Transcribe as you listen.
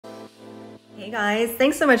Hey guys,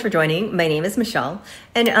 thanks so much for joining. My name is Michelle,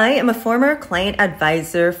 and I am a former client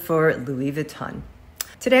advisor for Louis Vuitton.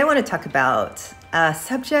 Today I want to talk about a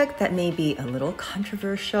subject that may be a little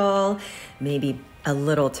controversial, maybe a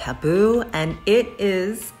little taboo, and it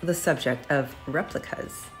is the subject of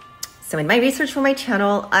replicas. So in my research for my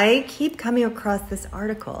channel, I keep coming across this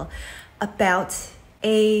article about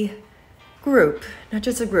a group, not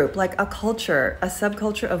just a group, like a culture, a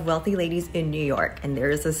subculture of wealthy ladies in New York. And there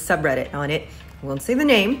is a subreddit on it. I won't say the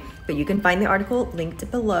name, but you can find the article linked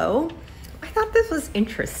below. I thought this was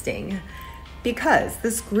interesting because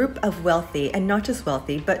this group of wealthy, and not just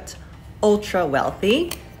wealthy, but ultra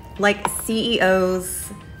wealthy, like CEOs,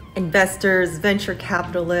 investors, venture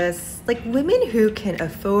capitalists, like women who can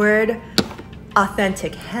afford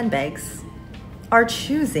authentic handbags, are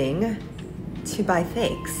choosing to buy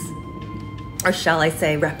fakes. Or shall I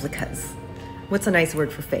say replicas? What's a nice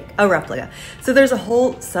word for fake? A replica. So there's a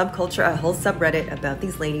whole subculture, a whole subreddit about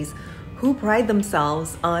these ladies who pride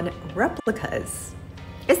themselves on replicas.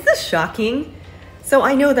 Is this shocking? So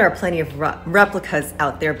I know there are plenty of replicas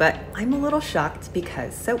out there, but I'm a little shocked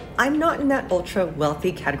because, so I'm not in that ultra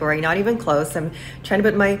wealthy category, not even close. I'm trying to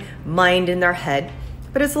put my mind in their head,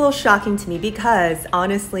 but it's a little shocking to me because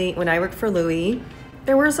honestly, when I worked for Louis,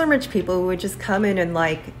 there were some rich people who would just come in and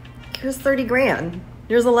like, here's 30 grand,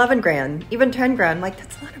 here's 11 grand, even 10 grand. Like,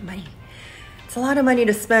 that's a lot of money. It's a lot of money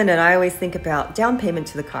to spend. And I always think about down payment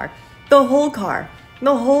to the car, the whole car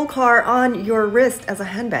on your wrist as a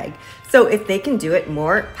handbag. So if they can do it,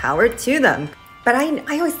 more power to them. But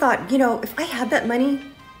I always thought, you know, if I had that money,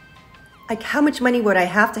 like how much money would I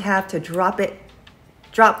have to drop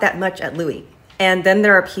that much at Louis? And then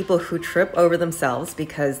there are people who trip over themselves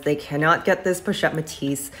because they cannot get this Pochette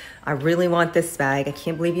Matisse. I really want this bag. I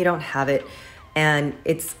can't believe you don't have it. And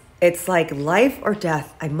it's like life or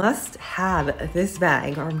death. I must have this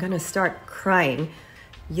bag or I'm gonna start crying.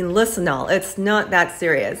 You listen all, it's not that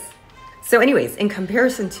serious. So anyways, in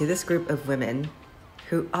comparison to this group of women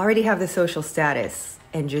who already have the social status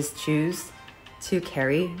and just choose to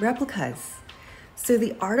carry replicas. So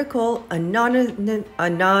the article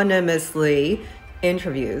anonymously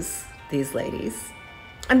interviews these ladies.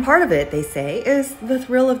 And part of it, they say, is the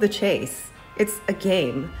thrill of the chase. It's a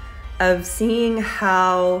game of seeing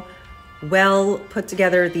how well put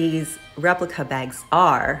together these replica bags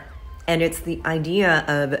are. And it's the idea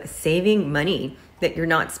of saving money, that you're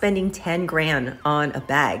not spending 10 grand on a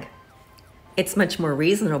bag. It's much more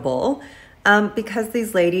reasonable because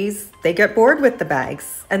these ladies, they get bored with the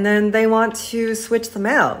bags and then they want to switch them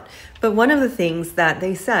out. But one of the things that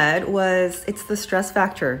they said was, it's the stress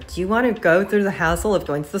factor. Do you want to go through the hassle of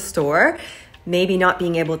going to the store, maybe not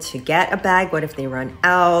being able to get a bag? What if they run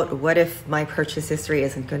out? What if my purchase history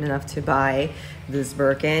isn't good enough to buy this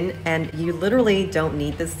Birkin? And you literally don't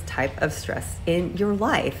need this type of stress in your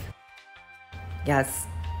life. Yes,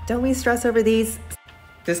 don't we stress over these?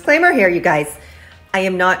 Disclaimer here, you guys. I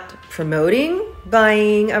am not promoting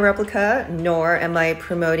buying a replica, nor am I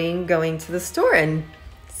promoting going to the store and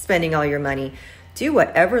spending all your money. Do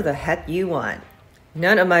whatever the heck you want.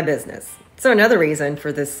 None of my business. So another reason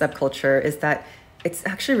for this subculture is that it's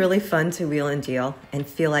actually really fun to wheel and deal and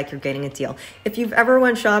feel like you're getting a deal. If you've ever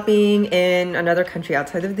went shopping in another country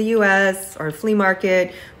outside of the US or a flea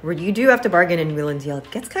market where you do have to bargain and wheel and deal, it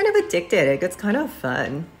gets kind of addicted. It gets kind of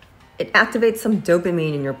fun. It activates some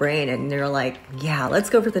dopamine in your brain and you're like, yeah, let's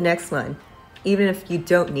go for the next one, even if you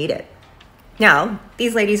don't need it. Now,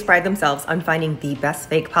 these ladies pride themselves on finding the best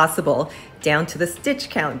fake possible, down to the stitch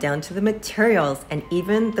count, down to the materials, and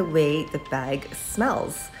even the way the bag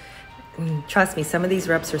smells. Trust me, some of these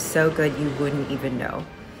reps are so good you wouldn't even know.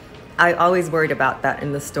 I always worried about that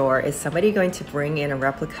in the store. Is somebody going to bring in a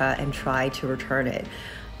replica and try to return it?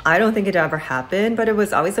 I don't think it ever happened, but it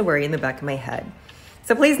was always a worry in the back of my head.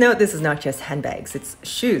 So please note, this is not just handbags, it's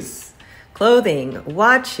shoes, clothing,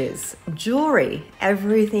 watches, jewelry.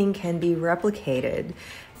 Everything can be replicated.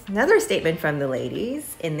 Another statement from the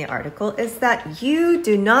ladies in the article is that you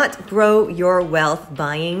do not grow your wealth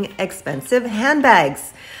buying expensive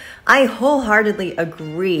handbags. I wholeheartedly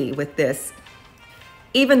agree with this.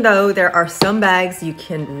 Even though there are some bags you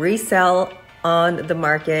can resell on the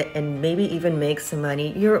market and maybe even make some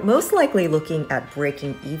money, you're most likely looking at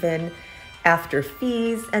breaking even after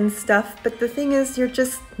fees and stuff. But the thing is, you're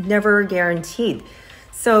just never guaranteed.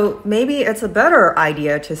 So maybe it's a better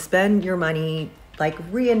idea to spend your money, like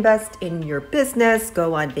reinvest in your business,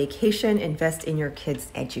 go on vacation, invest in your kids'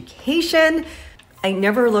 education. I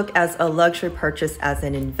never look at a luxury purchase as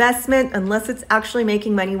an investment unless it's actually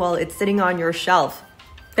making money while it's sitting on your shelf.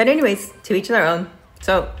 But anyways, to each their own.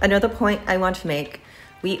 So another point I want to make,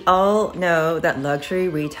 We all know that luxury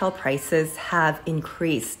retail prices have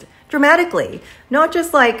increased dramatically, not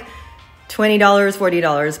just like $20,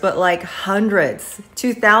 $40, but like hundreds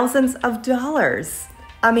to thousands of dollars.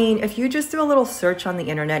 I mean, if you just do a little search on the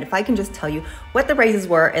internet, if I can just tell you what the prices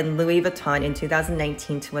were in Louis Vuitton in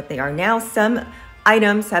 2019 to what they are now, some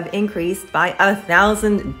items have increased by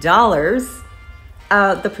 $1,000.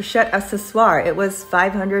 The pochette accessoire, it was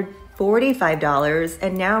 $545,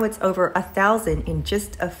 and now it's over $1,000 in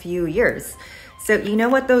just a few years. So you know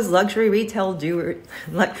what those luxury retailers are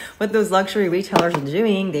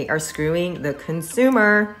doing? They are screwing the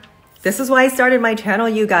consumer. This is why I started my channel,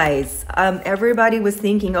 you guys. Everybody was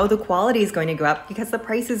thinking, oh, the quality is going to go up because the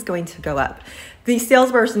price is going to go up. The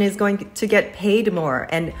salesperson is going to get paid more,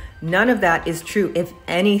 and none of that is true, if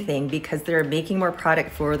anything, because they're making more product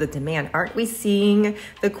for the demand. Aren't we seeing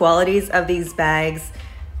the qualities of these bags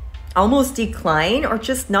almost decline, or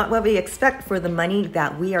just not what we expect for the money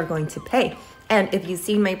that we are going to pay? And if you've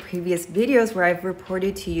seen my previous videos where I've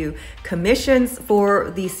reported to you, commissions for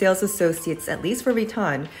the sales associates, at least for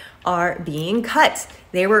Vuitton, are being cut.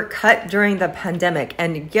 They were cut during the pandemic.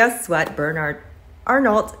 And guess what? Bernard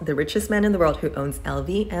Arnault, the richest man in the world who owns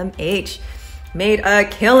LVMH, made a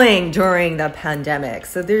killing during the pandemic.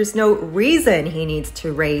 So there's no reason he needs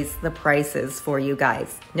to raise the prices for you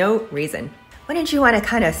guys. No reason. Wouldn't you want to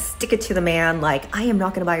kind of stick it to the man like, I am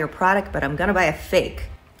not going to buy your product, but I'm going to buy a fake?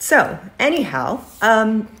 So anyhow,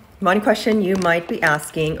 one question you might be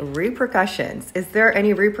asking, repercussions. Is there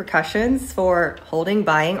any repercussions for holding,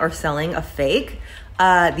 buying, or selling a fake?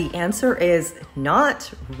 The answer is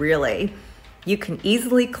not really. You can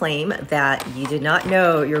easily claim that you did not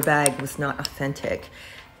know your bag was not authentic.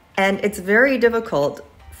 And it's very difficult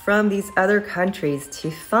from these other countries to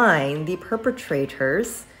find the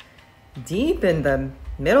perpetrators deep in the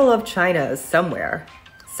middle of China somewhere.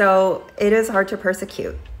 So it is hard to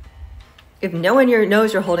persecute. If no one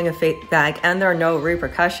knows you're holding a fake bag and there are no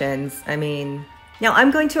repercussions, I mean... Now I'm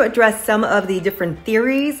going to address some of the different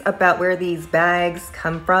theories about where these bags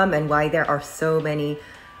come from and why there are so many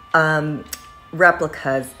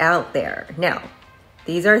replicas out there. Now,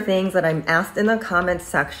 these are things that I'm asked in the comments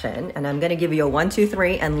section, and I'm going to give you a 1, 2,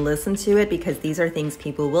 3 and listen to it, because these are things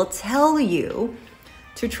people will tell you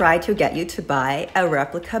to try to get you to buy a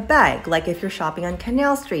replica bag. Like if you're shopping on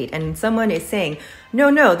Canal Street and someone is saying,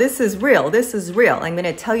 no, this is real, this is real. I'm going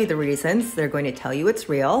to tell you the reasons. They're going to tell you it's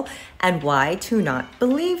real and why to not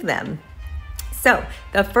believe them. So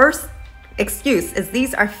the first excuse is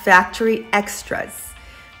these are factory extras.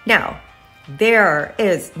 Now, there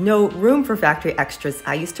is no room for factory extras.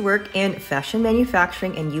 I used to work in fashion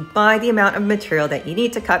manufacturing, and you buy the amount of material that you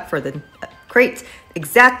need to cut for the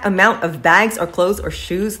exact amount of bags or clothes or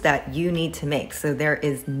shoes that you need to make. So there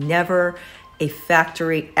is never a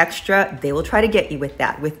factory extra. They will try to get you with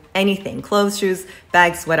that, with anything, clothes, shoes,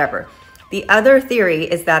 bags, whatever. The other theory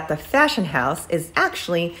is that the fashion house is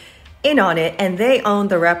actually in on it and they own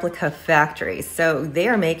the replica factory. So they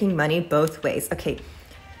are making money both ways. Okay,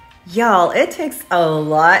 y'all, it takes a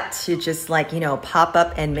lot to just pop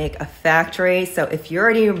up and make a factory. So if you're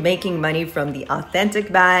already making money from the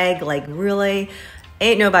authentic bag, really,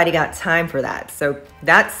 ain't nobody got time for that. So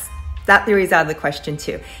that theory is out of the question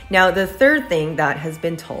too. Now, the third thing that has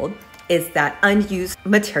been told is that unused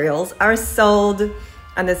materials are sold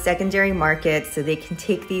on the secondary market, so they can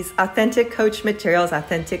take these authentic Coach materials,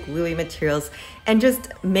 authentic Louis materials, and just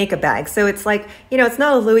make a bag. So it's it's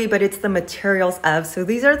not a Louis, but it's the materials of. So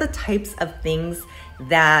these are the types of things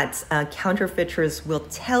that counterfeiters will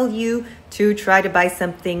tell you to try to buy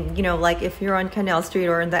something, like if you're on Canal Street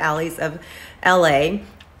or in the alleys of LA.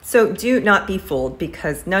 So do not be fooled,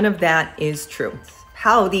 because none of that is true.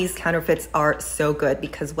 How these counterfeits are so good,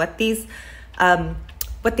 because what these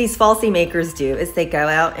falsy makers do is they go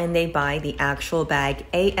out and they buy the actual bag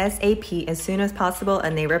ASAP, as soon as possible,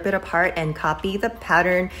 and they rip it apart and copy the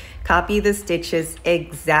pattern, copy the stitches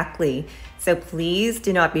exactly. So please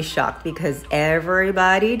do not be shocked, because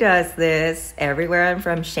everybody does this everywhere,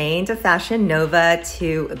 from Shane to Fashion Nova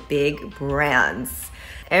to big brands.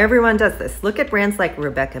 Everyone does this. Look at brands like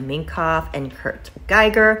Rebecca Minkoff and Kurt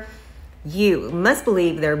Geiger. You must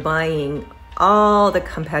believe they're buying all the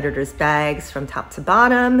competitors' bags from top to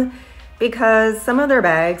bottom, because some of their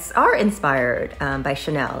bags are inspired by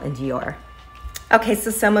Chanel and Dior. Okay,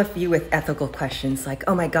 so some of you with ethical questions like,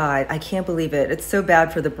 oh my God, I can't believe it. It's so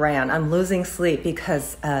bad for the brand. I'm losing sleep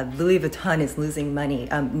because Louis Vuitton is losing money.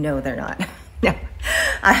 No, they're not. No,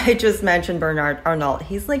 I just mentioned Bernard Arnault.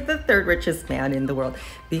 He's the 3rd richest man in the world,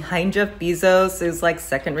 behind Jeff Bezos, who's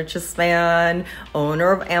 2nd richest man,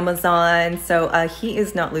 owner of Amazon. So he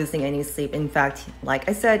is not losing any sleep. In fact, like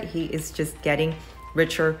I said, he is just getting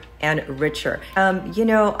richer and richer. You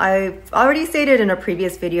know, I've already stated in a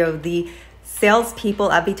previous video, the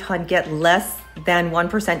salespeople at Vuitton get less than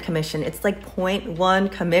 1% commission. It's like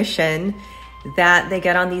 0.1 commission that they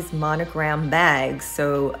get on these monogram bags.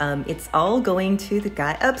 So it's all going to the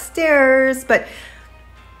guy upstairs. But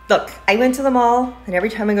look, I went to the mall, and every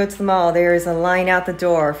time I go to the mall, there's a line out the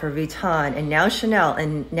door for Vuitton, and now Chanel,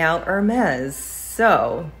 and now Hermes.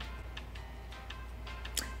 So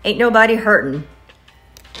ain't nobody hurting.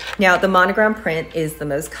 Now, the monogram print is the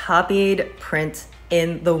most copied print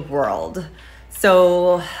in the world.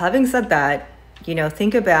 So having said that, you know,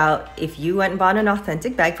 think about if you went and bought an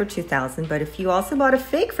authentic bag for $2,000, but if you also bought a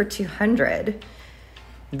fake for $200,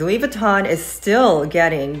 Louis Vuitton is still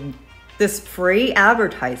getting this free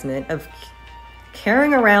advertisement of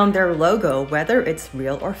carrying around their logo, whether it's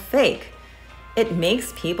real or fake. It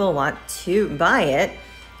makes people want to buy it,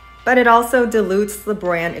 but it also dilutes the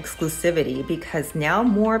brand exclusivity because now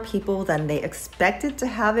more people than they expected to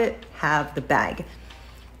have it have the bag.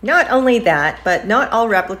 Not only that, but not all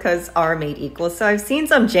replicas are made equal. So I've seen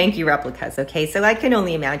some janky replicas, okay? So I can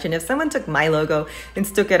only imagine if someone took my logo and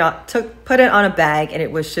put it on a bag and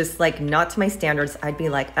it was just like not to my standards, I'd be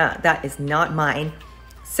like, that is not mine.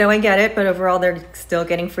 So I get it, but overall they're still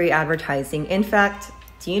getting free advertising. In fact,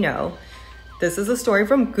 do you know, this is a story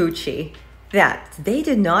from Gucci that they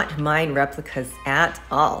did not mind replicas at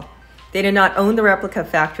all. They did not own the replica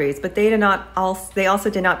factories, but they also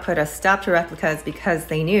did not put a stop to replicas because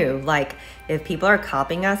they knew, like, if people are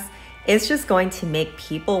copying us, it's just going to make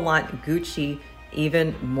people want Gucci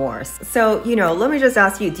even more. So, you know, let me just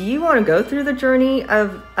ask you, do you want to go through the journey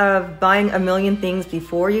of buying a million things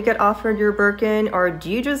before you get offered your Birkin? Or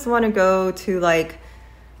do you just want to go to like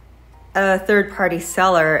a third-party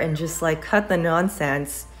seller and just like cut the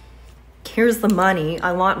nonsense? Here's the money,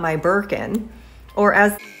 I want my Birkin. Or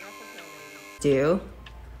as do,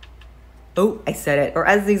 oh, I said it, or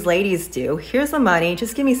as these ladies do, here's the money,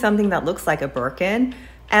 just give me something that looks like a Birkin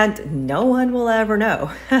and no one will ever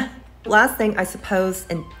know. Last thing, I suppose,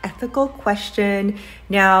 an ethical question.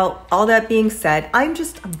 Now, all that being said, I'm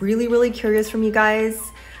really, really curious from you guys.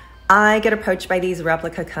 I get approached by these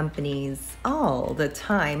replica companies all the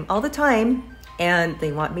time, and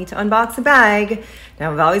they want me to unbox a bag.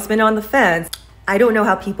 Now, I've always been on the fence. I don't know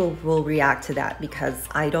how people will react to that because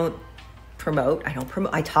I don't promote.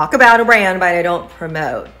 I talk about a brand, but I don't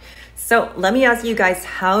promote. So let me ask you guys,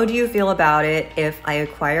 how do you feel about it if I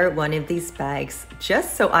acquire one of these bags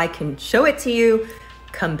just so I can show it to you,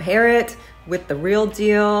 compare it with the real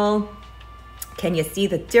deal? Can you see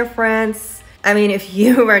the difference? I mean, if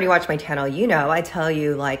you've already watched my channel, you know, I tell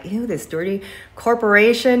you like, ew, this dirty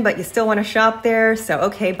corporation, but you still want to shop there. So,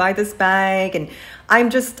 okay, buy this bag. And I'm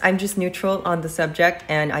just neutral on the subject,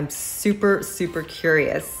 and I'm super, super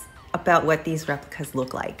curious about what these replicas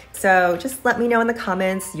look like. So just let me know in the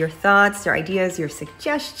comments your thoughts, your ideas, your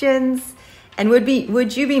suggestions. And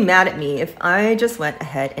would you be mad at me if I just went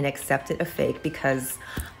ahead and accepted a fake because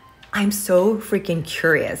I'm so freaking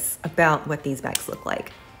curious about what these bags look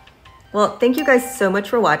like? Well, thank you guys so much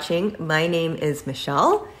for watching. My name is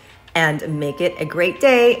Michelle, and make it a great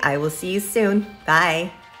day. I will see you soon.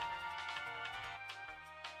 Bye.